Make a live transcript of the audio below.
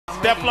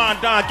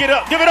Stefflon Don, get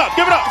up, give it up,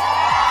 give it up.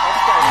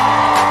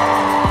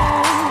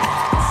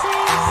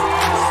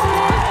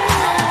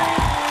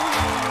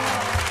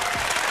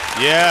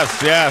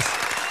 Yes, yes.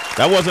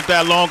 That wasn't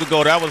that long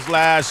ago. That was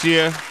last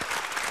year.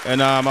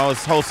 And I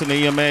was hosting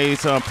the EMA's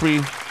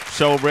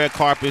pre-show, red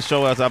carpet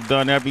show, as I've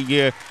done every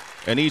year.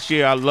 And each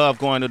year I love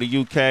going to the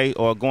UK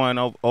or going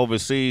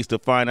overseas to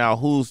find out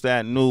who's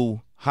that new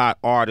hot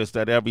artist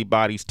that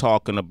everybody's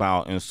talking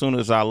about. And as soon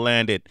as I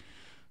landed,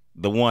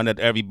 the one that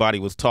everybody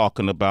was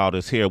talking about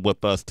is here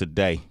with us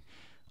today.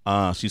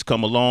 She's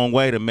come a long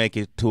way to make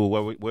it to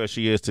where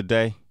she is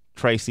today.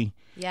 Tracy.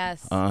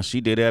 Yes. She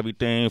did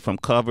everything from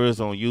covers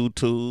on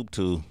YouTube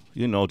to,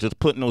 you know, just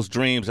putting those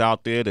dreams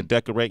out there to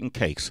decorating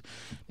cakes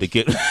to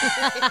get.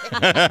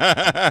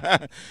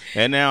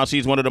 And now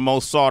she's one of the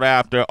most sought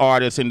after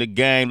artists in the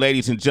game.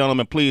 Ladies and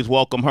gentlemen, please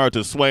welcome her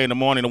to Sway in the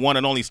Morning, the one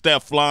and only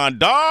Stefflon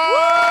Don.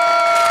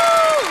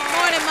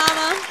 Morning,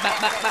 mama.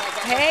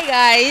 Hey,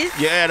 guys.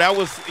 Yeah, that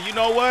was, you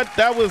know what?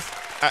 That was,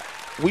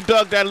 we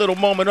dug that little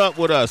moment up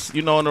with us,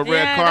 you know, on the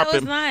red carpet. Yeah,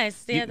 that was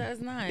nice. Yeah, that was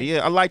nice.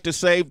 Yeah, I like to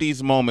save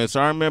these moments.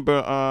 I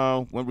remember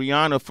when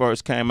Rihanna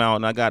first came out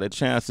and I got a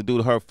chance to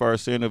do her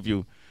first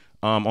interview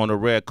on the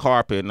red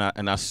carpet,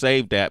 and I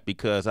saved that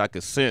because I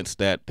could sense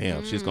that,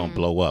 damn, she's going to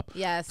blow up.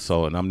 Yes.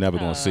 So, and I'm never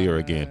going to see her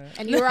again.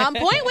 And you were on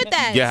point with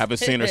that. Yeah, I haven't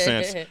seen her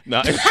since.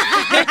 No.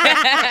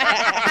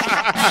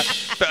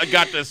 I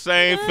got the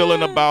same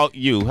feeling about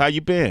you. How you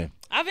been?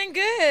 I've been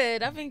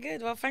good. I've been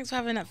good. Well, thanks for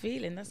having that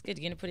feeling. That's good.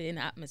 You're going to put it in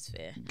the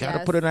atmosphere. Got to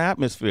put it in the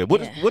atmosphere.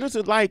 What is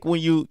it like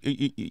when you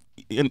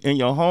in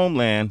your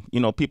homeland, you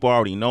know, people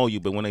already know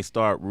you, but when they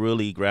start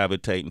really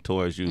gravitating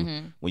towards you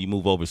when you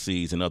move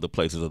overseas and other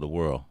places of the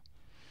world?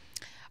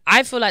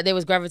 I feel like they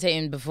was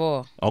gravitating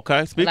before.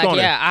 Okay, speak like, on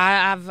it.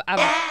 Yeah,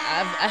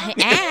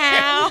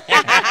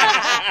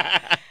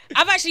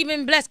 I've actually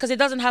been blessed because it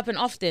doesn't happen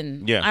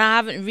often. Yeah. And I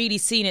haven't really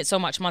seen it so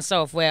much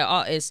myself where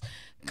artists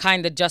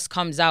kind of just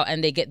comes out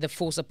and they get the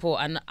full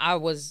support. And I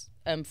was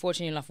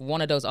fortunate enough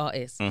one of those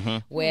artists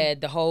where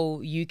the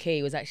whole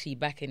UK was actually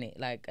backing it.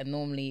 Like, and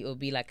normally it would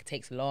be like it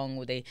takes long,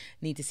 or they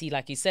need to see,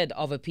 like you said,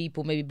 other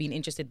people maybe being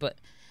interested, but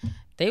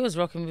they was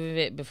rocking with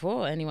it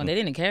before anyone. They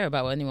didn't care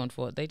about what anyone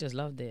thought. They just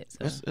loved it.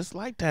 So. It's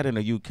like that in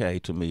the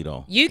UK to me,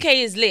 though. UK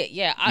is lit,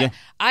 yeah.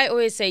 I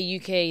always say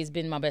UK has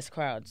been my best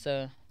crowd.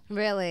 So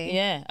Really?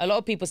 yeah, a lot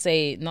of people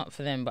say not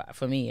for them, but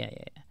for me, yeah.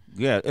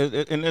 Yeah,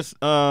 and it's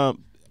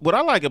what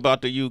I like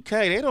about the UK.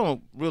 They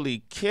don't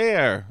really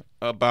care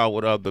about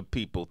what other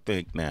people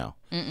think now.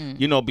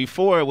 You know,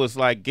 before it was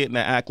like getting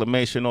the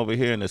acclamation over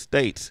here in the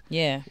States.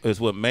 Yeah.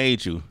 Is what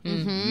made you.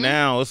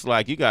 Now it's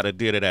like you got to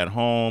do it at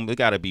home. It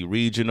got to be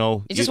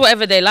regional. It's just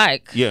whatever they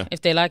like. Yeah.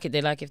 If they like it,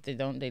 they like it. If they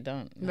don't, they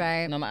don't.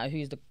 Right. No matter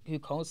who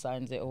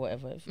co-signs it or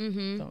whatever. If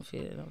you don't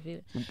feel it, don't feel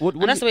it. What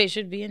And that's the way it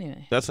should be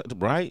anyway. That's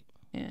right.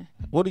 Yeah.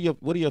 What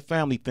do your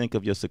family think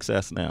of your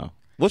success now?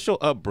 What's your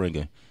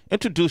upbringing?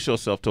 Introduce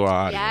yourself to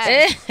our audience.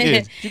 Yes.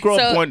 Yeah. You grow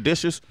up pouring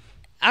dishes.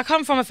 I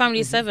come from a family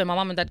of 7. My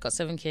mom and dad got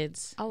 7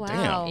 kids. Oh, wow.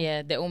 Damn.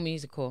 Yeah, they're all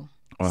musical.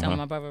 So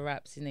my brother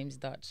raps. His name's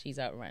Dutch. He's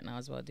out right now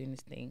as well doing this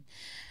thing.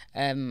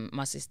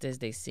 My sisters,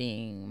 they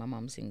sing. My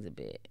mom sings a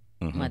bit.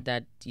 My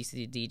dad used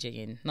to do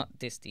DJing. Not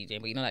this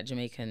DJing, but you know, like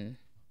Jamaican.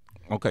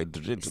 Okay.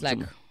 It's like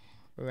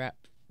rap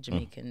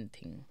Jamaican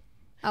thing.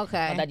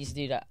 Okay. My dad used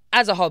to do that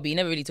as a hobby. He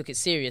never really took it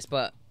serious,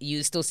 but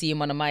you still see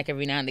him on the mic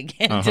every now and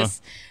again.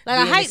 Just like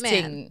a doing hype his man.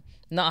 thing.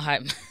 Not a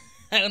hype man.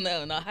 I don't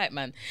know, not a hype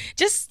man.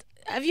 Just,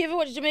 have you ever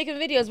watched Jamaican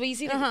videos where you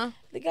see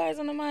the guys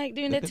on the mic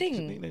doing their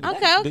thing?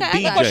 Okay.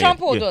 DJ. What Sean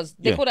Paul Yeah, does.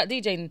 They yeah. call that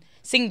DJing,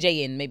 sing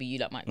Jaying, maybe you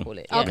might call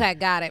it. Yeah. Okay,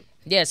 got it.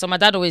 Yeah, so my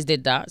dad always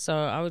did that. So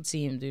I would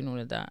see him doing all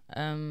of that.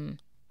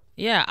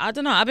 Yeah, I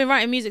don't know. I've been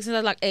writing music since I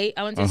was like 8.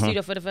 I went to the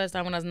studio for the first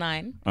time when I was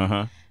 9.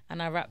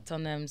 And I rapped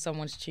on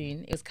someone's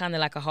tune. It was kind of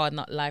like a Hard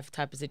Knock Life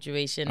type of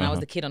situation. I was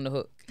the kid on the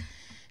hook.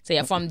 So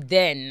yeah, from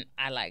then,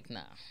 I like,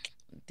 nah,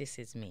 this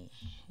is me.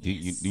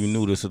 You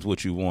knew this is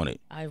what you wanted.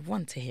 I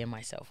want to hear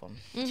myself on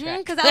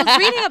track. Because I was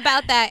reading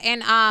about that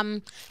in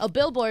a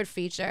Billboard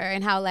feature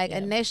and how like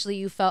initially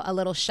you felt a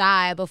little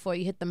shy before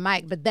you hit the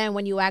mic, but then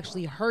when you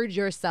actually heard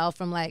yourself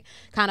from like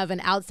kind of an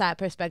outside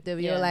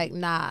perspective, you were like,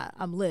 nah,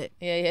 I'm lit.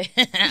 Yeah,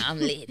 I'm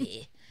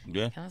lady.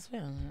 Yeah. Can I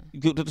swear on that?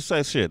 You do the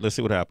same shit. Let's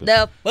see what happens.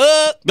 The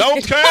fuck?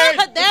 Okay.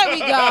 There we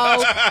go.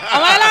 Am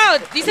I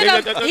allowed? You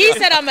said he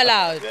said I'm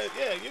allowed.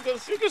 Yeah,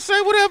 you can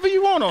say whatever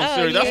you want on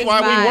Siri. That's it's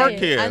why we fine. work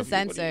here.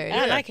 Uncensored.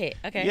 I like it.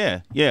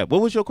 Okay. Yeah.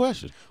 What was your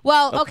question?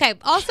 Well, okay.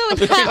 Also in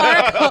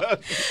that article,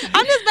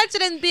 I'm just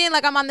mentioning being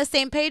like I'm on the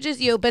same page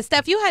as you. But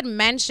Steph, you had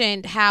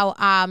mentioned how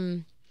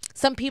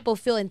some people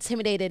feel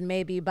intimidated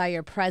maybe by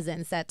your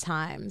presence at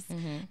times,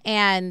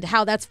 and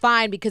how that's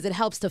fine because it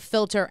helps to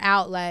filter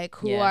out like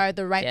who are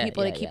the right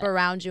people to keep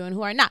around you and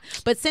who are not.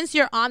 But since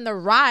you're on the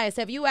rise,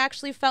 have you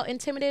actually felt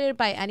intimidated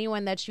by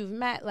anyone that you've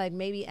met, like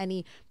maybe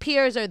any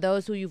peers or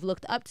those who you've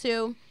looked up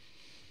to?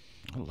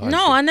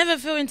 No, I never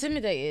feel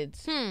intimidated.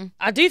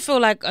 I do feel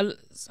like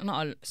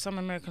some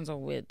Americans are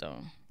weird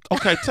though.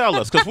 Okay, tell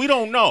us, because we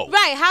don't know.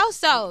 Right, how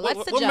so?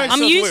 What's the what judge? makes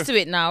I'm us used weird?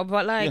 to it now,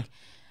 but like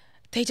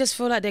they just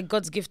feel like they're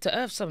God's gift to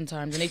earth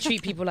sometimes, and they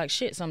treat people like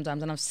shit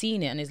sometimes, and I've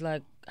seen it, and it's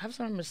like, have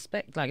some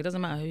respect. Like, it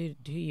doesn't matter who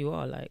you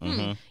are. Like,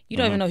 you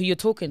don't even know who you're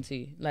talking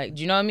to. Like,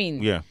 do you know what I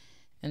mean? Yeah.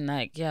 And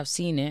like, yeah, I've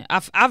seen it.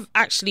 I've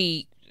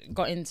actually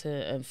got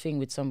into a thing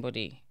with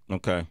somebody.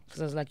 Okay.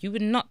 Because I was like, you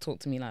would not talk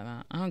to me like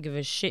that. I don't give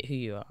a shit who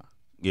you are.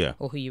 Yeah.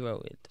 Or who you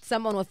wrote with.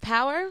 Someone with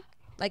power,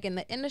 like in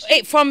the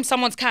industry. From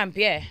someone's camp,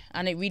 yeah.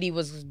 And it really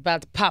was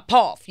about to pop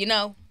off, you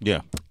know.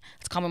 Yeah.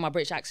 To come with my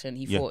British accent,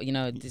 he thought, you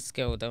know, this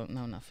girl don't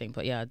know nothing,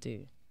 but yeah, I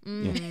do.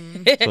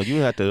 Yeah. So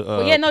you had to.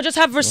 But yeah, no, just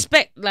have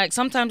respect. Like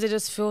sometimes they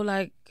just feel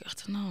like, I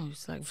don't know,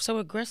 it's like so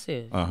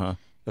aggressive.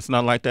 It's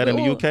not like that in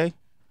the UK.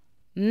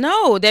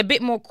 No, they're a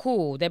bit more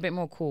cool. They're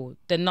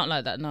not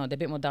like that. No, they're a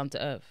bit more down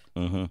to earth.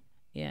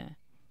 Yeah.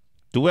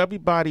 Do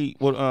everybody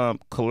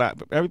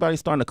everybody's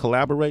starting to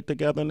collaborate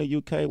together in the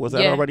UK? Was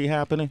that already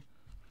happening?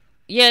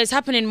 Yeah, it's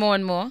happening more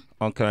and more.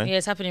 Okay. Yeah,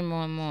 it's happening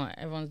more and more.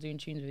 Everyone's doing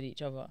tunes with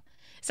each other.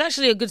 It's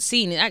actually a good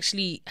scene. It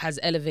actually has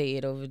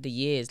elevated over the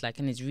years, like,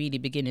 and it's really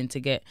beginning to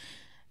get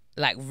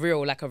like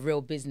a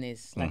real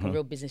business, like a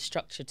real business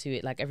structure to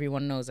it. Like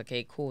everyone knows,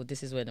 okay, cool,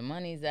 this is where the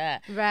money's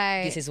at.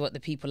 Right. This is what the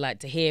people like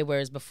to hear.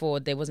 Whereas before,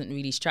 they wasn't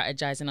really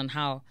strategizing on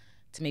how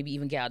to maybe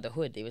even get out of the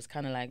hood. It was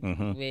kind of like,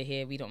 we're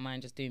here, we don't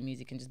mind just doing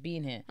music and just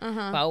being here.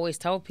 But I always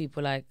tell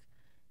people, like,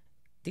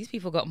 these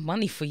people got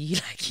money for you.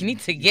 Like, you need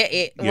to get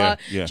it. Yeah,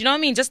 Do you know what I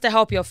mean? Just to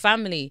help your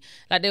family.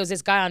 Like, there was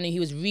this guy I knew, he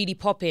was really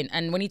popping.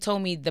 And when he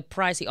told me the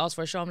price he asked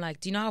for a show, I'm like,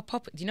 do you know what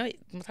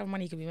type of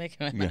money you could be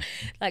making?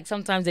 Like,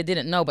 sometimes they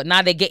didn't know, but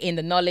now they're getting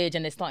the knowledge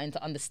and they're starting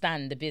to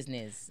understand the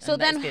business. So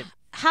then,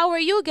 how were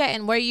you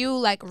getting? Were you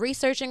like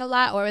researching a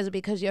lot, or is it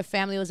because your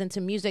family was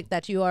into music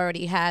that you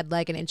already had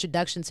like an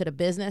introduction to the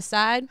business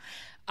side?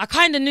 I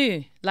kind of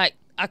knew. Like,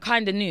 I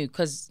kind of knew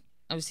because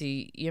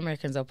obviously, you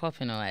Americans are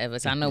popping or whatever,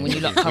 so I know when you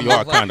lot come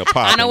over, kind of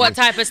popping. I know what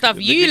type of stuff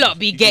you lot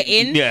be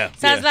getting. Yeah.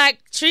 So I was like,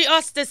 treat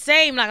us the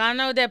same. Like, I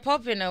know they're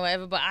popping or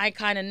whatever, but I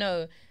kind of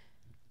know.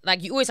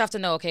 Like, you always have to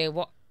know, okay,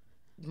 what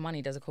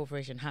money does a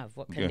corporation have?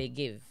 What can they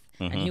give?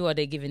 And who are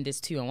they giving this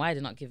to? And why are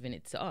they not giving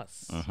it to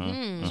us? Do you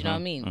know what I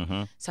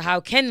mean? So how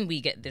can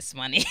we get this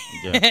money?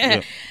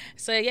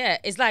 So, yeah,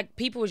 it's like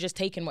people were just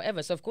taking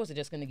whatever. So, of course, they're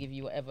just going to give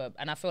you whatever.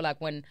 And I feel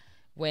like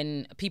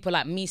when people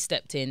like me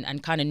stepped in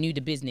and kind of knew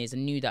the business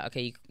and knew that,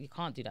 okay, you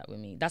can't do that with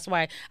me. That's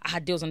why I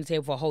had deals on the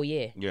table for a whole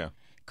year. Yeah.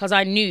 Because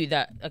I knew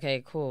that,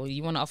 okay, cool,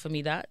 you want to offer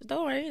me that?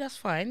 Don't worry, that's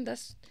fine.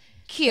 That's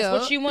cute.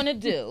 That's what you want to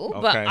do.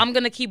 But I'm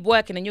going to keep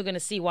working and you're going to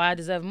see why I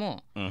deserve more.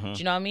 Do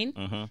you know what I mean?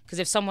 Because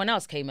if someone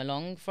else came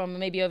along from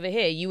maybe over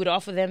here, you would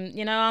offer them,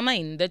 you know what I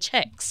mean, the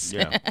checks.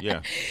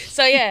 Yeah.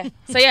 So yeah.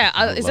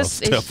 It's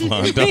just...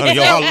 Stefflon Don.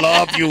 Yo, I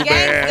love you,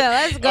 man.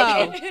 Let's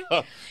go.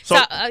 Okay. So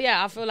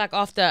I feel like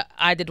after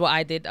I did what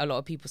I did, a lot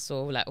of people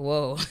saw like,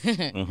 whoa. Do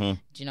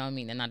you know what I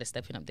mean? And now they're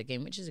stepping up the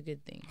game, which is a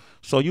good thing.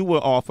 So you were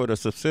offered a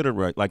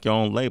subsidiary, like your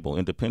own label,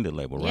 independent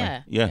label,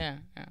 right? Yeah.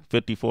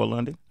 54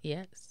 London?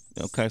 Yes.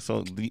 Okay,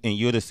 so and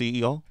you're the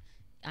CEO?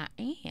 I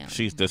am.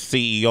 She's the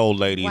CEO,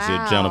 ladies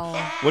and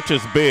gentlemen, which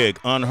is big,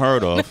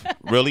 unheard of,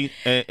 really.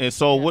 And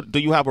so, what do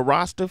you have a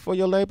roster for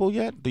your label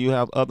yet? Do you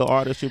have other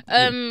artists?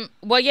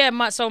 Well, yeah.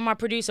 My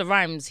producer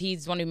Rhymes,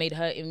 he's the one who made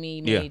Hurting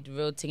Me, made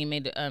Real Thing, he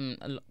made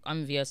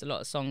Envious, a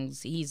lot of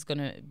songs. He's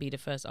gonna be the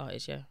first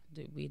artist. Yeah,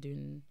 we're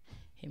doing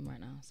him right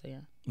now. So yeah.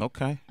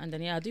 Okay. And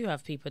then I do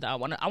have people that I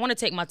want to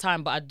take my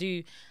time, but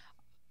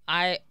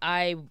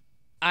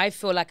I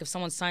feel like if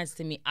someone signs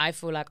to me, I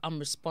feel like I'm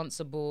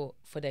responsible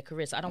for their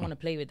career. So I don't want to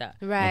play with that.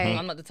 Right.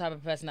 I'm not the type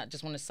of person that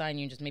just want to sign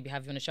you and just maybe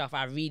have you on the shelf.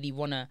 I really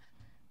want to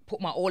put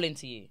my all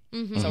into you.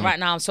 So right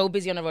now I'm so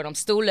busy on the road. I'm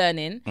still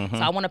learning. So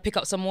I want to pick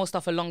up some more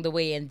stuff along the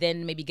way and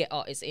then maybe get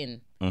artists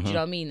in. Do you know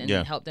what I mean? And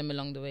then help them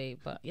along the way.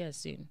 But yeah,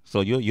 soon.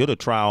 So you're the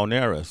trial and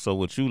error. So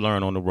what you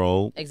learn on the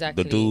road,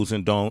 exactly, the do's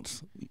and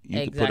don'ts,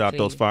 you can put out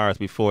those fires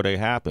before they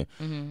happen.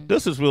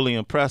 This is really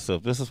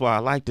impressive. This is why I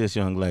like this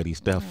young lady,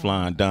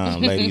 Stefflon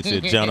Don, ladies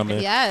and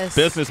gentlemen. Yes.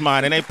 Business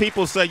mind. And then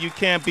people say you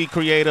can't be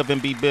creative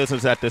and be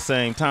business at the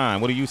same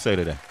time. What do you say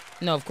to that?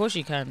 No, of course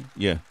you can.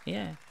 Yeah.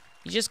 Yeah.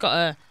 You just got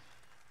to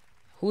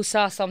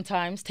whoosah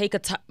sometimes, take a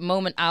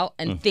moment out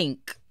and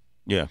think.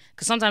 Yeah.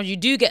 Because sometimes you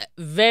do get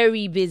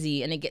very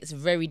busy and it gets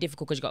very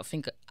difficult because you got to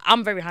think.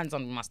 I'm very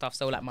hands-on with my stuff.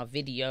 So like my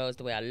videos,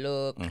 the way I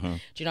look, do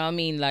you know what I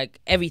mean? Like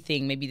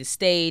everything, maybe the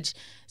stage.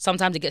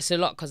 Sometimes it gets a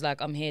lot because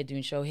like I'm here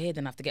doing show here,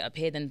 then I have to get up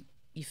here, then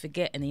you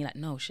forget and then you're like,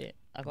 no shit,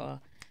 you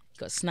got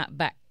to snap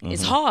back.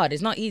 It's hard.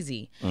 It's not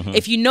easy.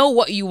 If you know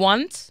what you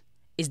want,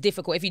 it's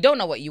difficult. If you don't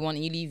know what you want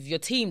and you leave your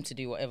team to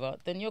do whatever,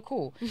 then you're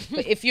cool.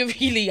 But if you're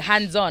really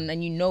hands-on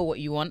and you know what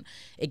you want,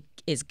 it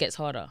gets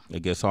harder.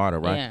 It gets harder,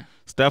 right? Yeah.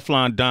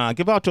 Stefflon Don,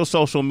 give out your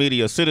social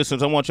media.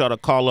 Citizens, I want y'all to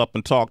call up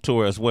and talk to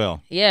her as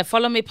well. Yeah,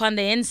 follow me on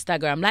the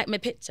Instagram. Like my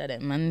picture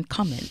them and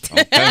comment.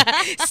 Okay.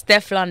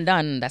 Stefflon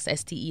Don. That's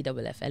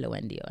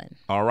STEFFLONDON.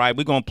 All right,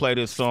 we're going to play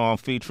this song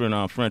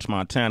featuring French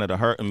Montana, the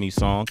Hurting Me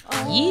song.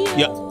 Yeah.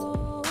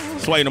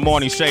 Yep. Sway in the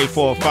Morning, Shade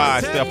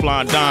 4-5.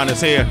 Stefflon Don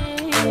is here.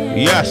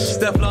 Yes.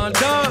 Stefflon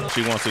Don.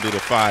 She wants to do the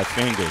 5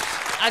 fingers.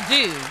 I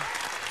do.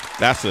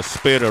 That's a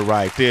spitter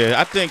right there.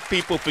 I think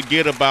people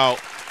forget about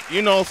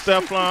You know,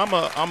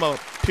 Stefflon, I'm a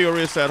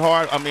purist at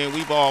heart. I mean,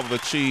 we've all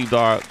achieved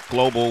our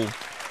global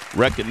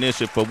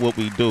recognition for what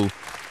we do.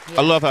 Yeah.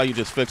 I love how you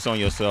just fix on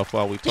yourself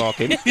while we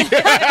talking.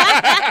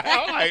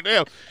 I'm like,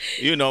 damn.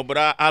 You know, but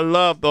I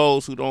love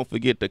those who don't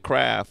forget the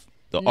craft,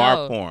 the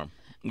art form.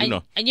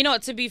 And you know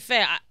what, to be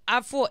fair, I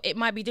thought it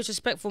might be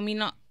disrespectful me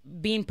not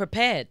being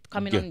prepared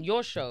coming on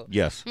your show.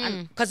 Yes.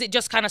 Because it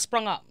just kind of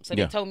sprung up. So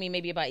they told me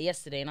maybe about it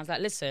yesterday. And I was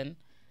like, listen,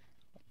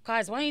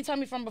 guys, why don't you tell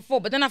me from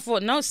before? But then I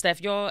thought, no,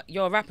 Steph, you're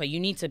a rapper. You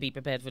need to be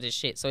prepared for this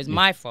shit. So it's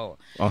my fault.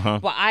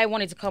 But I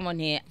wanted to come on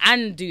here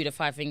and do the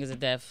 5 Fingers of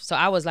Death. So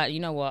I was like, you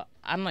know what?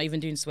 I'm not even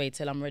doing Sway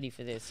till I'm ready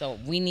for this. So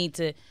we need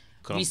to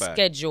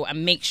reschedule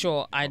and make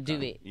sure I do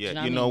it.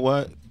 Yeah, you know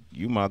what?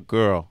 You my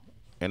girl.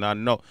 And I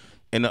know.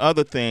 And the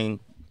other thing,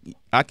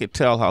 I could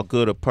tell how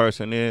good a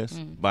person is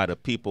by the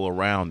people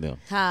around them.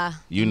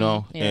 You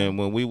know? And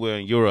when we were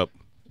in Europe,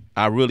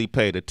 I really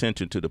paid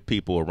attention to the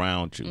people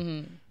around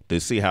you to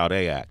see how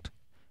they act.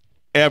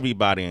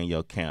 Everybody in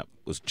your camp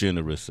was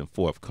generous and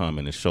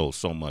forthcoming and showed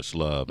so much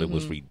love. It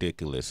was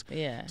ridiculous.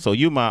 Yeah. So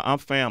I'm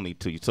family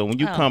to you. So when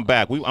you come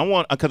back, I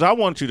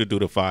want you to do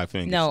the 5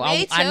 Fingers. No,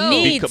 I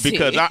need to.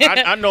 Because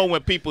I know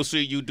when people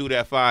see you do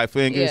that 5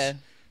 Fingers,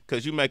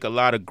 because you make a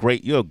lot of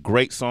you're a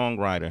great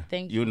songwriter.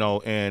 Thank you. You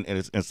know, and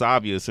it's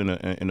obvious in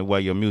the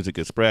way your music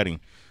is spreading.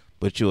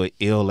 But you're an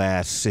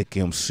ill-ass sick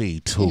MC,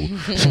 too.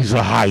 She's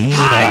a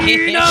hyena.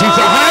 She's a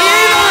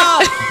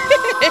hyena!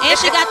 And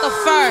she got the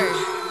fur,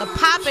 the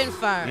popping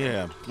fur.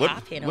 Yeah.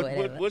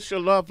 What's your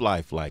love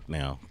life like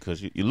now?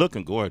 Because you're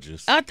looking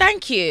gorgeous. Oh,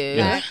 thank you.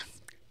 Yeah.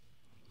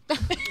 Pick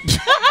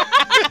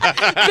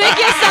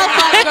yourself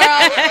up,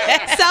 girl.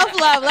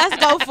 Self-love. Let's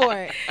go for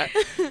it.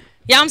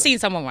 Yeah, I'm seeing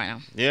someone right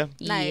now. Yeah?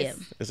 Nice. Yeah.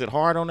 Is it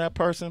hard on that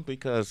person?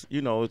 Because,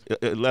 you know,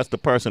 unless the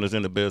person is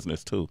in the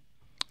business, too.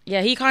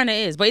 Yeah, he kind of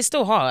is. But it's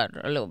still hard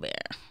a little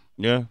bit.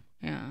 Yeah?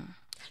 Yeah.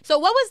 So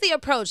what was the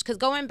approach? Because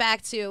going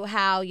back to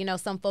how, you know,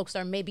 some folks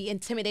are maybe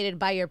intimidated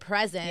by your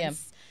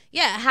presence.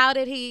 Yeah, how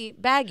did he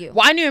bag you?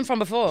 Well, I knew him from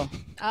before.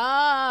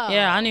 Oh.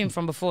 Yeah, I knew him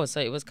from before. So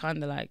it was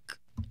kind of like,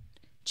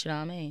 do you know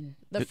what I mean?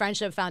 The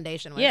friendship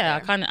foundation was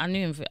there. I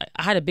knew him.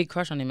 I had a big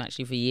crush on him,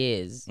 actually, for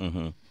years.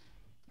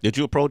 Did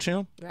you approach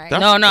him? Right.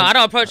 No, I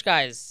don't approach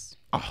guys.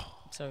 Oh.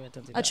 Sorry, I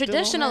don't do that. A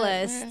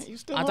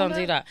traditionalist. I don't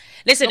do that.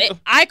 Listen,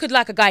 I could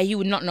like a guy, he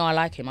would not know I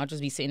like him. I'll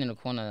just be sitting in the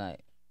corner, like,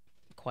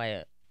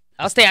 quiet.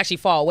 I'll stay actually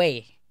far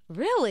away.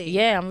 Really?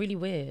 Yeah, I'm really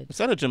weird. Is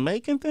that a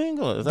Jamaican thing?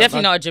 Or is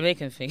Definitely not a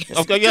Jamaican thing.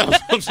 Okay, yeah.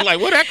 I was like,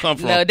 where'd that come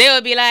from? No, they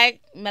would be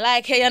like, me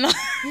like hey, you know.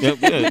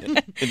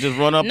 It just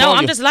run up No, on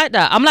I'm you. just like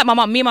that. I'm like my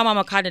mom. Me and my mom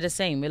are kind of the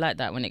same. We're like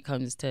that when it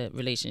comes to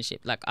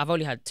relationship. Like, I've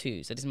only had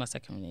 2, so this is my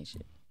second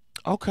relationship.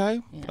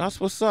 Okay, that's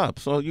what's up.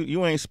 So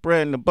you ain't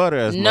spreading the butter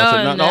as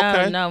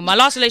much. No. My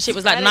last relationship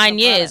was like 9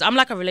 years. I'm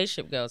like a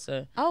relationship girl,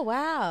 so. Oh,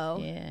 wow.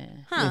 Yeah.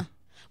 Huh.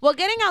 Well,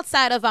 getting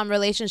outside of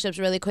relationships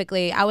really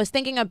quickly, I was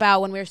thinking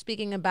about when we were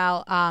speaking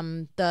about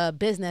the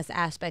business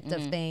aspect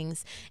of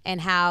things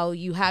and how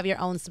you have your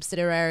own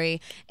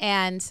subsidiary.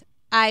 And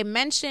I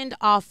mentioned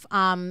off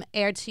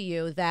air to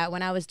you that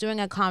when I was doing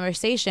a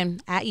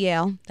conversation at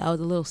Yale, that was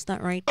a little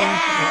stunt right there.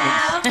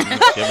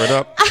 Give it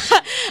up.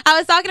 I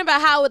was talking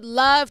about how I would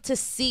love to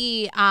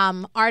see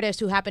artists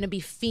who happen to be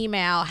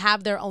female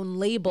have their own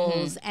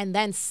labels and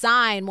then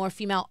sign more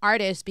female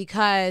artists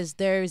because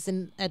there's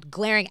a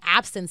glaring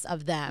absence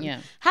of them.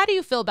 Yeah. How do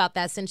you feel about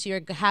that since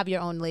you have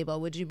your own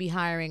label? Would you be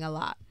hiring a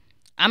lot?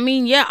 I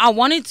mean, yeah, I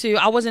wanted to.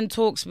 I was in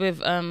talks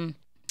with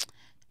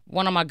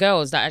one of my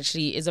girls that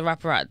actually is a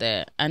rapper out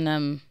there.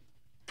 And,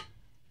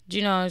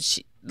 you know,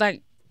 she,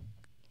 like,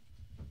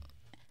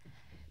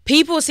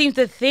 people seem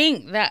to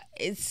think that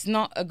it's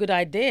not a good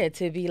idea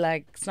to be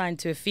like signed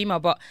to a female,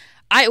 but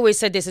I always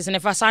said this: and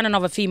if I sign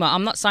another female,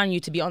 I'm not signing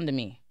you to be under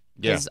me,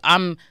 because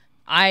I'm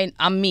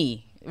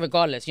me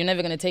regardless. You're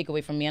never gonna take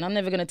away from me, and I'm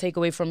never gonna take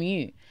away from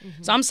you.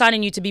 So I'm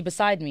signing you to be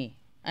beside me,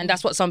 and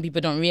that's what some people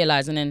don't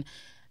realize. And then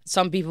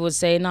some people would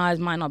say, "Nah, it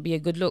might not be a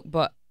good look,"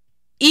 but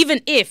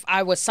even if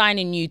I was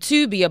signing you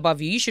to be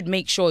above you, you should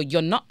make sure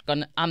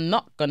I'm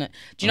not gonna.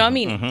 Do you know what I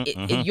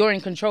mean? You're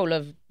in control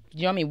of.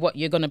 You know what I mean? What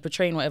you're gonna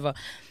portray and whatever.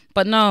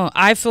 But no,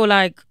 I feel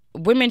like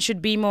women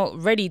should be more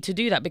ready to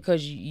do that,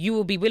 because you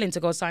will be willing to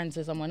go sign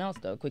to someone else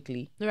though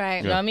quickly. Right.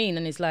 You know what I mean?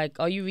 And it's like,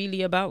 are you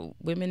really about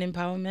women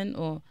empowerment,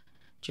 or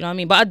do you know what I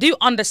mean? But I do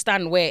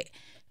understand where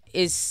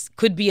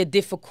could be a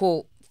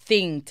difficult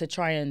thing to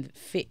try and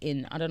fit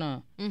in. I don't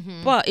know.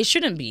 But it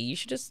shouldn't be. You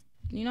should just,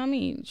 you know what I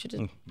mean? You should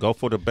just go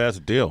for the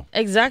best deal.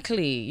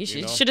 Exactly. You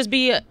should, it should just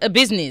be a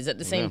business at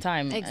the same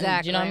time. Exactly.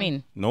 And, you know what I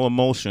mean? No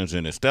emotions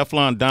in it.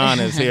 Stefflon Don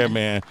is here,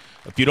 man.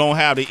 If you don't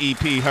have the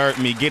EP, Hurt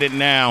Me, get it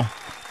now.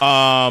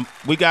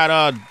 We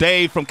got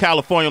Dave from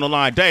California on the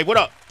line. Dave, what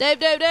up?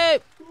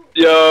 Dave.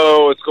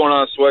 Yo, what's going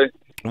on, Sway?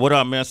 What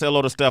up, man? Say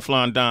hello to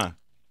Stefflon Don.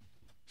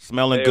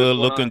 Smelling good,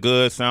 looking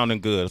good, sounding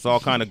good. It's all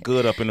kind of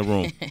good up in the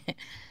room.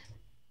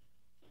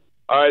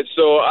 All right,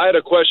 so I had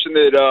a question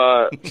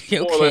that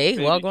okay,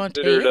 well, go on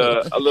considered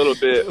a little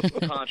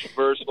bit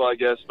controversial, I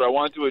guess, but I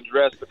wanted to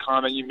address the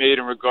comment you made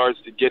in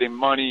regards to getting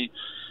money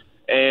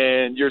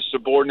and your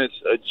subordinates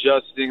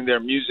adjusting their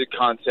music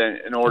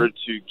content in order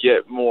to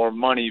get more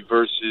money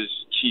versus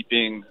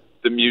keeping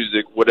the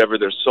music, whatever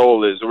their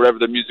soul is, or whatever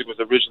the music was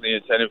originally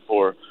intended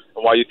for,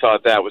 and why you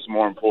thought that was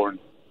more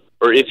important,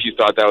 or if you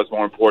thought that was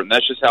more important.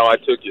 That's just how I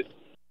took it.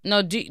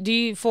 No, do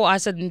you thought I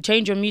said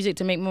change your music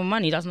to make more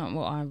money? That's not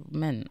what I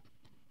meant.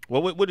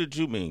 Well, what did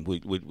you mean?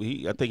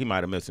 I think he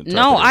might have misinterpreted.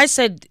 No, I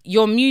said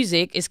your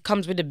music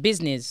comes with a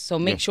business, so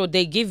make sure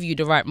they give you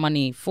the right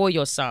money for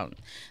your sound.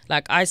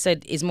 Like I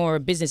said, it's more a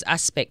business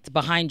aspect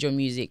behind your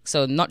music.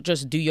 So not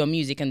just do your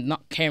music and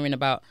not caring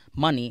about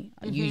money.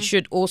 You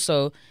should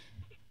also,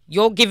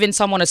 you're giving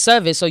someone a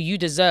service, so you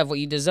deserve what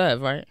you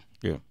deserve, right?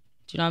 Yeah. Do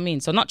you know what I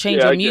mean? So not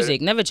change your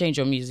music. Never change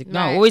your music. No,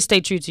 always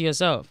stay true to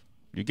yourself.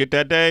 You get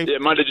that, Dave? It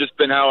might have just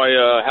been how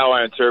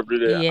I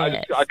interpreted it.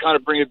 Yes. I kind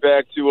of bring it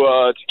back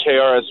to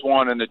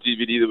KRS-One and the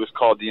DVD that was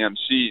called The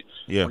MC,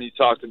 when he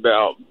talked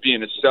about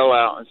being a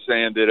sellout and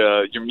saying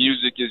that your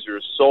music is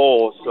your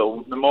soul.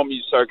 So the moment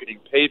you start getting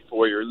paid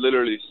for it, you're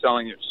literally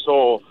selling your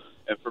soul.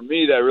 And for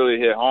me, that really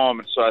hit home,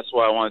 and so that's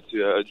why I wanted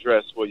to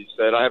address what you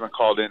said. I haven't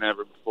called in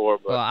ever before.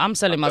 But well, I'm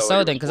selling my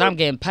soul then because I'm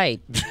getting paid.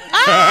 Hey,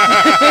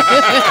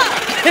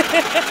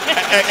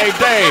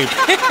 Dave.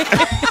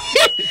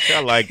 I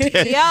like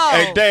that. Yo.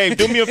 Hey, Dave,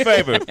 do me a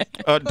favor.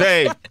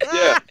 Dave,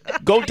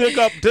 go dig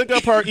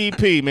up her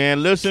EP,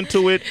 man. Listen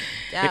to it,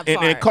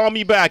 and call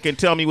me back and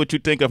tell me what you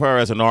think of her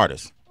as an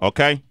artist,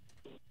 okay?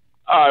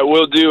 All right,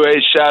 we'll do. A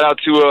shout out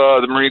to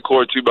the Marine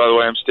Corps, too, by the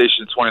way. I'm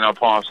stationed 29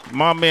 Palms.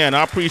 My man,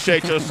 I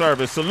appreciate your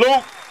service.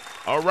 Salute.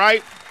 All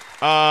right.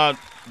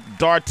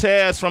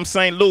 Dartez from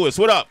St. Louis.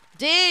 What up?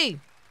 D.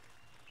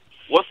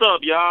 What's up,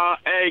 y'all?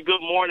 Hey,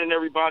 good morning,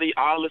 everybody.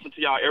 I listen to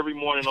y'all every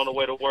morning on the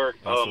way to work.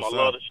 I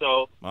love the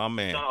show. My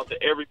man. Shout out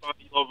to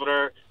everybody over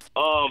there.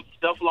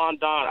 Stefflon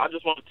Don, I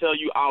just want to tell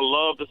you I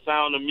love the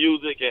sound of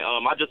music, and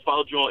I just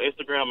followed you on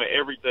Instagram and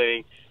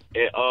everything.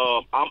 And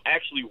I'm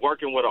actually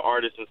working with an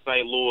artist in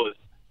St. Louis.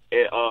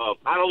 And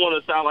I don't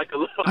want to sound like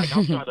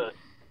I'm trying to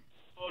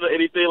or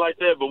anything like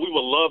that, but we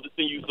would love to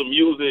send you some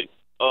music.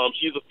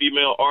 She's a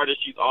female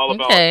artist. She's all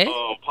about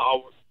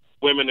power,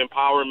 women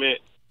empowerment,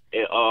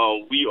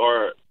 and we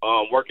are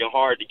working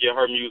hard to get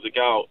her music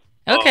out.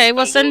 Okay,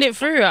 well, send it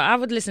through. I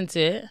would listen to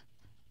it.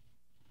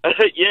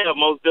 Yeah,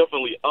 most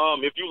definitely.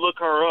 If you look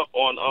her up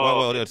on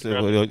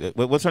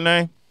what's her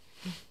name?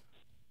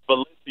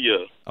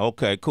 Valencia.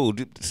 Okay, cool.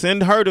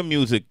 Send her the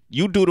music.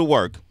 You do the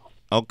work.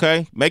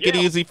 Okay, make it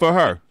easy for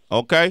her.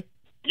 Okay.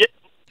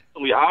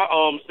 Yeah,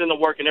 I send the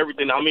work and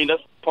everything. I mean,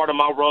 that's part of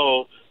my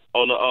role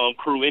on the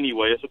crew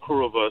anyway. It's a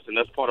crew of us, and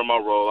that's part of my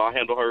role. I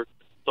handle her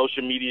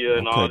social media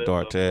and all that.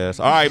 Dartez.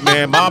 All right,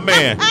 man. My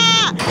man.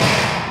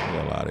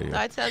 Hell out of here.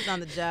 Dartez on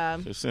the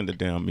job. Just send the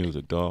damn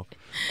music, dog.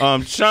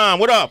 Sean,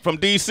 what up from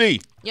D.C.?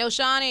 Yo,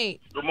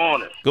 Shawnee. Good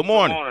morning. Good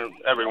morning. Good morning,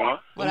 everyone.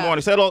 Good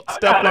morning. Settle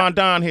Stefflon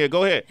Don here.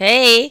 Go ahead.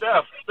 Hey.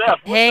 Steph,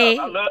 hey.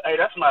 Hey,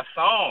 that's my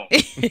song.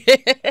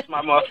 That's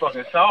my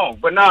motherfucking song.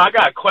 But no, I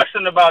got a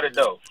question about it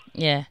though.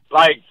 Yeah.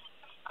 Like,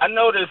 I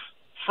noticed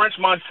French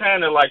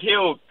Montana, like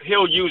he'll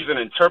use an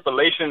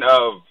interpolation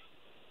of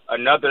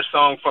another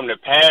song from the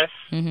past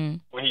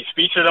when he's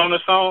featured on the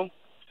song.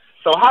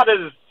 So how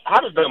does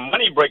the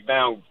money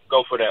breakdown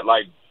go for that?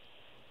 Like,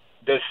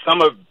 does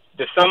some of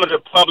the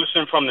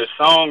publishing from the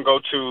song go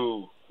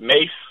to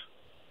Mace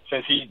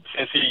since he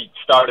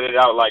started it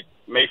out like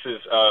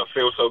Mace's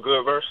 "Feel So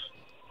Good" verse?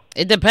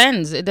 It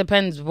depends. It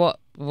depends what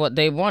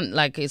they want.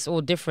 Like, it's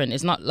all different.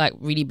 It's not like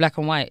really black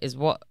and white. It's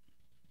what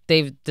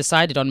they've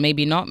decided on.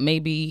 Maybe not.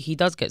 Maybe he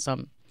does get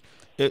some.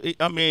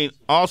 I mean,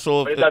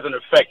 also, but it doesn't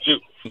affect you.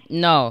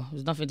 No,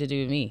 it's nothing to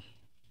do with me.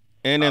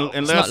 And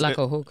it's not like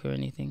a hook or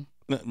anything.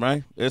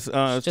 Right? It's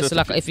just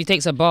like if he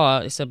takes a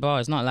bar, it's a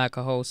bar. It's not like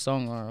a whole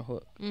song or a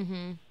hook.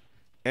 Mm-hmm.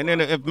 And then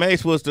if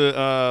Mace was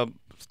to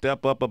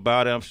step up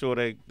about it, I'm sure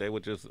they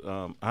would just.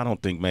 I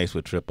don't think Mace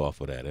would trip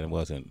off of that. It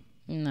wasn't.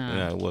 No.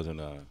 Yeah, it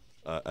wasn't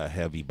a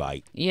heavy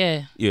bite.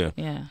 Yeah.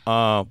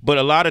 But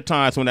a lot of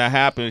times when that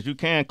happens, you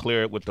can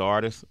clear it with the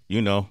artist.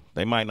 You know,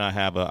 they might not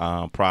have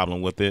a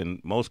problem with it.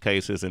 In most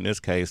cases, in this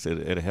case,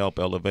 it'll help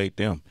elevate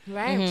them.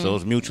 Right. Mm-hmm. So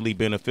it's mutually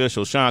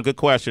beneficial. Sean, good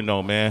question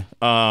though, man.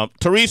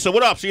 Teresa,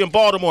 what up? She in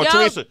Baltimore. Yo,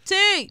 Teresa.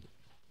 T.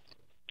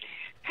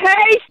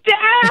 Hey,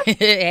 Steph.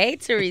 Hey,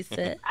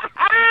 Teresa.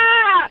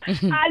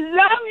 I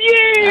love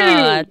you.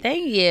 Oh,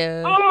 thank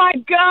you. Oh, my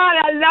God.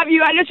 I love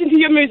you. I listen to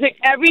your music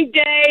every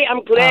day.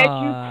 I'm glad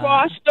you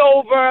crossed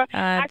over.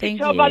 I can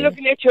tell by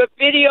looking at your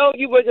video,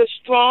 you was a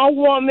strong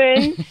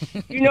woman.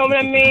 You know what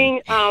I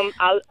mean?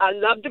 I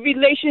love the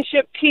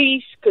relationship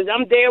piece because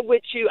I'm there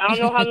with you. I don't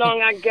know how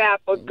long I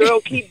got, but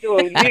girl, keep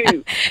doing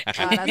you.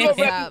 You're a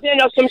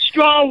representative of some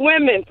strong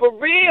women, for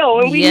real.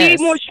 And we need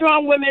more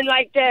strong women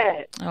like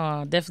that.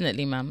 Oh,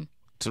 definitely, ma'am.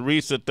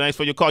 Teresa, thanks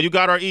for your call. You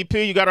got our EP?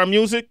 You got our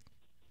music?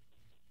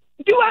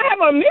 Do I have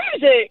a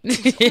music?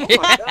 Come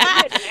on,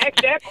 I didn't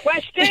ask that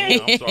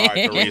question. I'm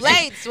sorry, Teresa.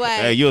 Late, Sway.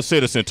 Hey, you're a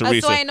citizen,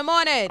 Teresa. Sway in the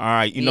morning. All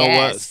right, you know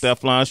what,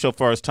 Stefflon, it's your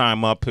first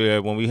time up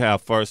here. When we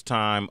have first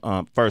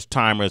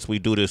timers, we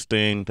do this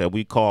thing that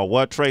we call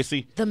what,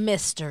 Tracy? The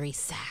mystery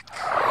sack.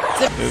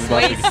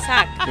 Sway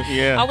sack.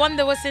 Yeah. I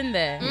wonder what's in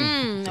there.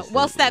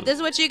 Well, Steph, this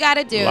is what you got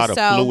to do. A lot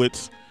of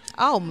fluids.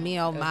 Oh, me,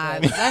 oh, my.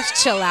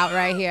 Let's chill out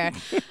right here.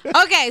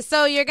 Okay,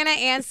 so you're going to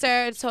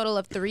answer a total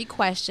of 3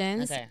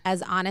 questions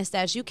as honest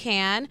as you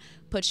can.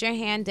 Put your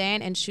hand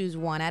in and choose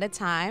one at a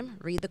time.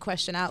 Read the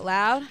question out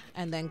loud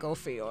and then go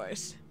for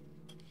yours.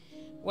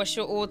 What's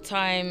your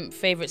all-time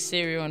favorite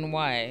cereal and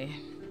why?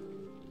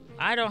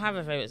 I don't have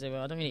a favorite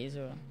cereal. I don't really eat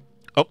cereal.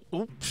 Oh,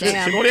 shit.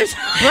 Damn. See what it is?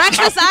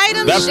 Breakfast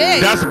items?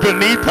 That's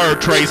beneath her,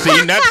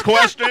 Tracy. Next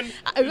question.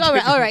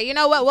 All right. You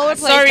know what? We'll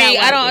replace Sorry, that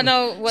one. I don't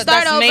know what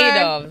Start that's over.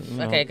 made of.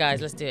 Okay,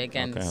 guys, let's do it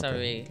again. Okay,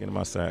 Sorry. Get in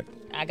my sack.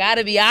 I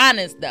gotta be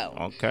honest, though.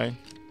 Okay.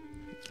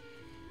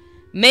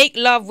 Make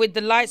love with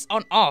the lights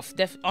on off.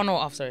 On or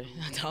off, sorry.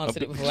 I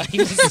answered it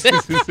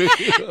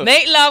before.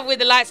 Make love with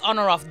the lights on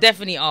or off.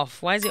 Definitely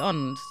off. Why is it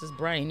on? It's just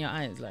bright in your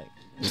eyes. Like.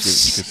 You can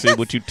see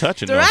what you're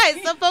touching. Right.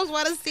 Some folks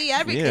want to see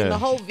everything. The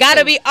whole view.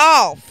 Gotta be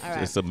off. All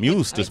right. It's a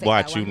muse to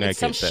watch you naked.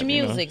 Some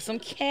schmusic, some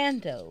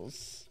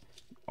candles.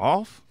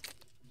 Off?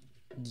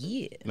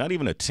 Yeah. Not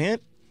even a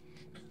tint?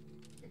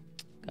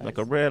 Guys. Like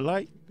a red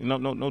light? No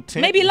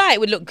tint? Maybe light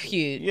would look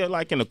cute. Yeah,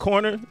 like in the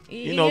corner. Catch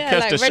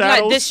like the red shadows.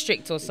 Light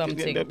District or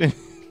something.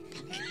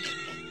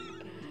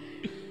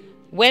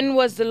 When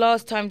was the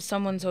last time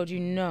someone told you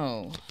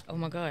no? Oh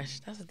my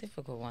gosh, that's a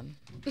difficult one.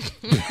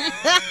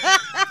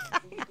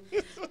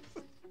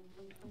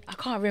 I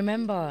can't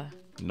remember.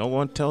 No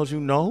one tells you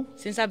no?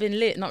 Since I've been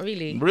lit, not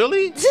really.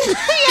 Really? Yeah,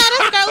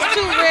 this girl's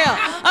too real.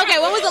 Okay,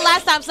 when was the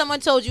last time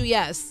someone told you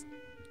yes?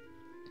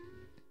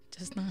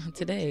 Just now,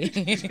 today.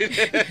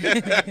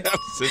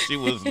 Since she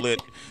was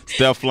lit.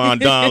 Stefflon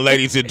Don,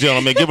 ladies and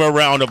gentlemen. Give her a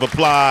round of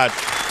applause.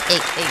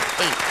 Eight.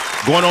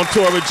 Going on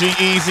tour with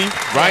G-Eazy,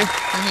 right?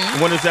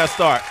 Mm-hmm. When does that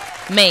start?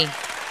 May.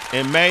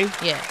 In May?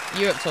 Yeah,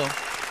 Europe tour.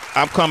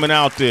 I'm coming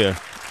out there.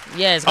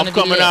 Yeah, it's gonna be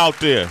I'm coming out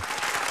there.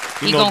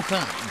 You gonna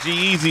come.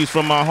 G-Eazy's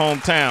from my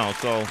hometown,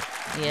 so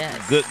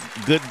yes.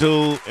 Good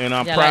dude, and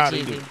I'm proud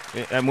of you.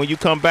 And when you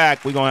come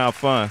back, we're gonna have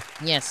fun.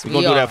 Yes, we're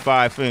gonna do that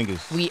 5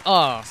 fingers. We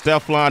are.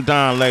 Stefflon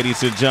Don,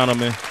 ladies and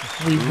gentlemen.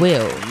 We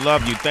will.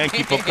 Love you. Thank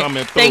you for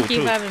coming through. Thank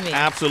you for having me.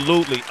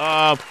 Absolutely.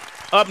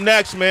 Up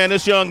next, man,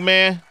 this young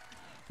man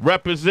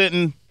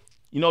representing,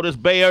 this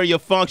Bay Area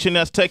function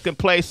that's taking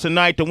place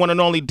tonight. The one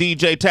and only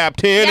DJ Tap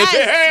 10.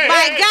 Yes,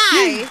 my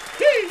guy.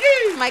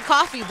 My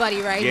coffee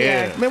buddy right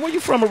here. Man, where you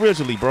from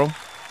originally, bro?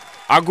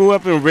 I grew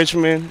up in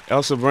Richmond,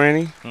 El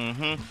Sobrani.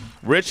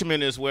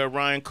 Richmond is where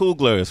Ryan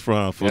Coogler is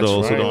from, for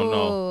those who don't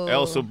know.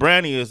 El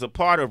Sobrani is a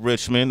part of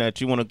Richmond. That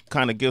you want to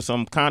kind of give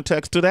some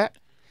context to that?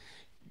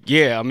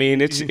 Yeah, I mean,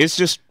 it's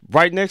just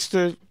right next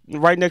to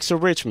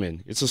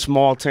Richmond. It's a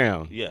small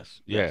town.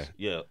 Yes.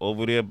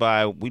 Over there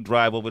we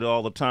drive over there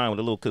all the time with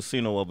a little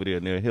casino over there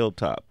near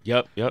Hilltop.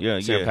 Yep.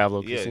 San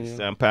Pablo Casino. Yeah,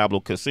 San Pablo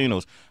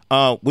Casinos.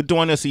 We're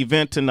doing this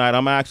event tonight.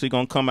 I'm actually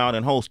gonna come out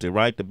and host it,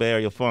 right? The Bay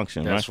Area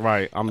function. That's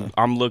right.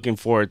 I'm looking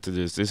forward to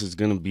this. This is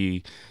gonna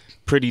be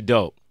pretty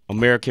dope.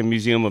 American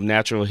Museum of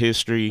Natural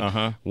History.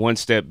 One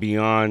step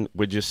beyond.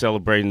 We're just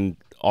celebrating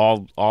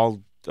all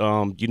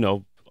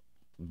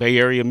Bay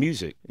Area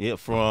music. Yeah,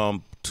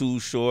 from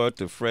Too Short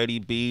to Freddie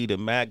B to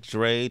Mac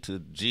Dre to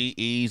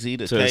G-Eazy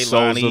to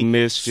Souls of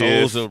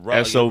Mischief,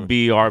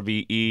 S.O.B.,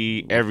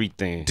 RBE,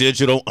 everything.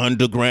 Digital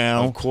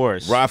Underground. Of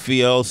course.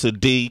 Raphael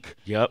Sadiq.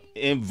 Yep.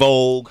 In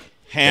Vogue.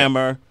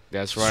 Hammer. Yep.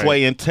 That's right.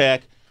 Sway and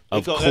Tech.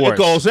 Of course. It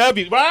goes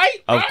right?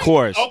 Of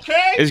course.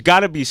 Okay. It's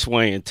got to be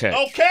Sway and Tech.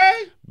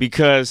 Okay.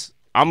 Because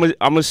I'm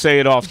gonna say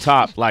it off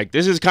top. Like,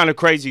 this is kind of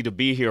crazy to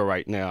be here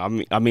right now.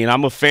 I mean,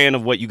 I'm a fan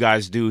of what you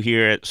guys do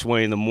here at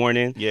Sway in the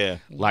Morning. Yeah.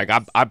 Like,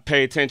 I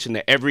pay attention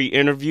to every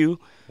interview.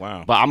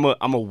 Wow. But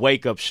I'm a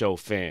wake up show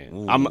fan.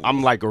 Ooh.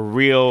 I'm like a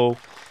real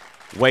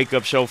wake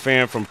up show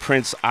fan from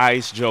Prince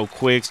Ice, Joe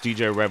Quicks,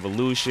 DJ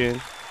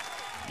Revolution.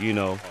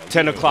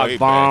 10 o'clock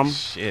bomb. Back.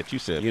 Shit, you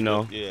said.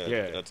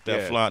 Yeah. That's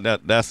Stefflon.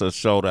 That's a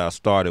show that I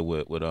started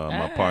with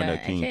my partner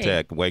King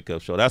Tech. Wake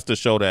up show. That's the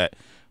show that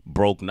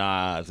broke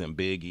Nas and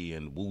Biggie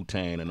and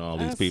Wu-Tang and all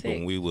these people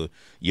when we were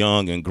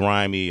young and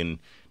grimy and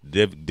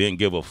didn't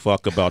give a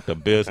fuck about the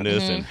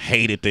business and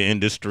hated the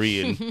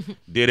industry and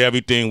did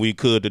everything we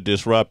could to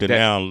disrupt it.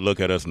 Now look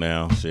at us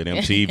now. Shit,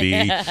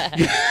 MTV.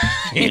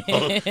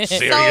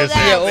 Serious.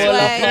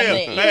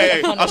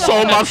 Hey, I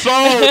sold my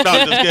soul. No,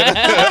 just kidding.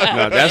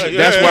 No,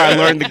 that's where I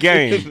learned the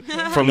game,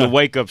 from the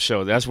Wake Up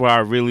Show. That's where I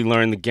really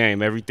learned the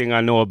game. Everything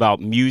I know about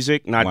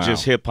music, not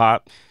just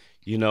hip-hop,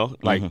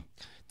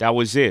 that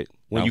was it.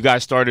 When you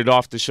guys started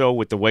off the show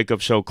with the Wake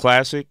Up Show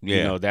Classic,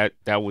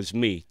 that was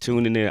me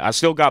tuning in. I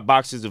still got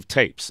boxes of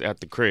tapes at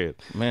the crib.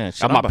 Man,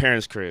 at my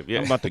parents' crib. Yeah.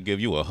 I'm about to give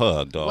you a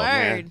hug, dog. Word.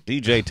 Man.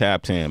 DJ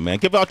Tap 10, man.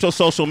 Give out your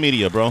social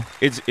media, bro.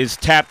 It's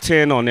Tap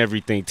 10 on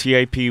everything.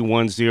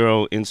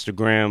 TAP10,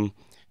 Instagram,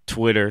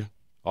 Twitter.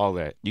 all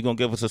that. You gonna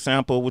give us a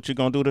sample of what you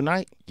gonna do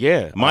tonight?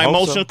 Yeah. My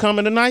Emotion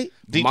coming tonight?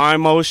 My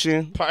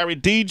Emotion.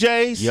 Pirate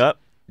DJs? Yep.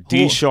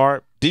 D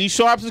Sharp. D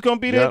Sharps is gonna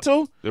be there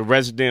too? The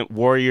Resident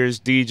Warriors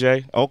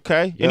DJ.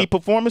 Okay. Any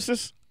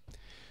performances?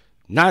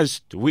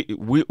 Not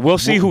we'll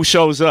see who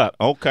shows up.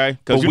 Okay.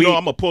 Because you know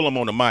I'm gonna pull them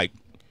on the mic.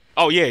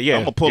 Oh yeah.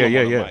 I'm gonna pull them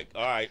on the mic.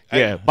 All right.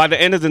 Yeah. By the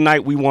end of the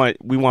night, we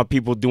want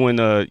people doing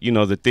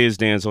the Thiz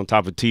dance on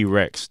top of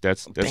T-Rex.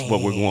 That's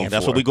what we're going for.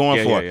 That's what we're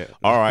going for. Yeah.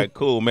 All right.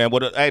 Cool, man.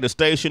 Well, hey, the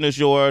station is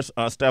yours.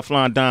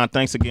 Stefflon Don,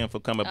 thanks again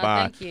for coming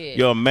by. Thank you.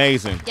 You're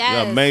amazing. Yes.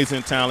 You're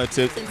amazing,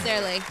 talented,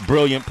 Sincerely,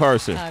 brilliant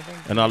person. Thank you.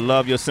 And I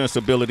love your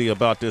sensibility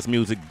about this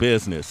music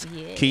business.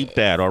 Yeah. Keep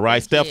that. All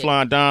right. Thank you.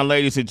 Stefflon Don,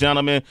 ladies and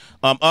gentlemen.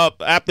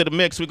 Up after the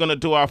mix, we're gonna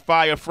do our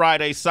Fire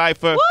Friday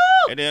Cypher. Woo!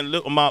 And then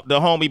the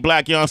homie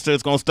Black Youngster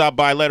is gonna stop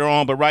by later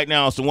on. But right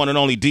now, it's the one and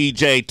only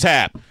DJ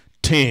Tap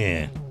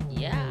 10.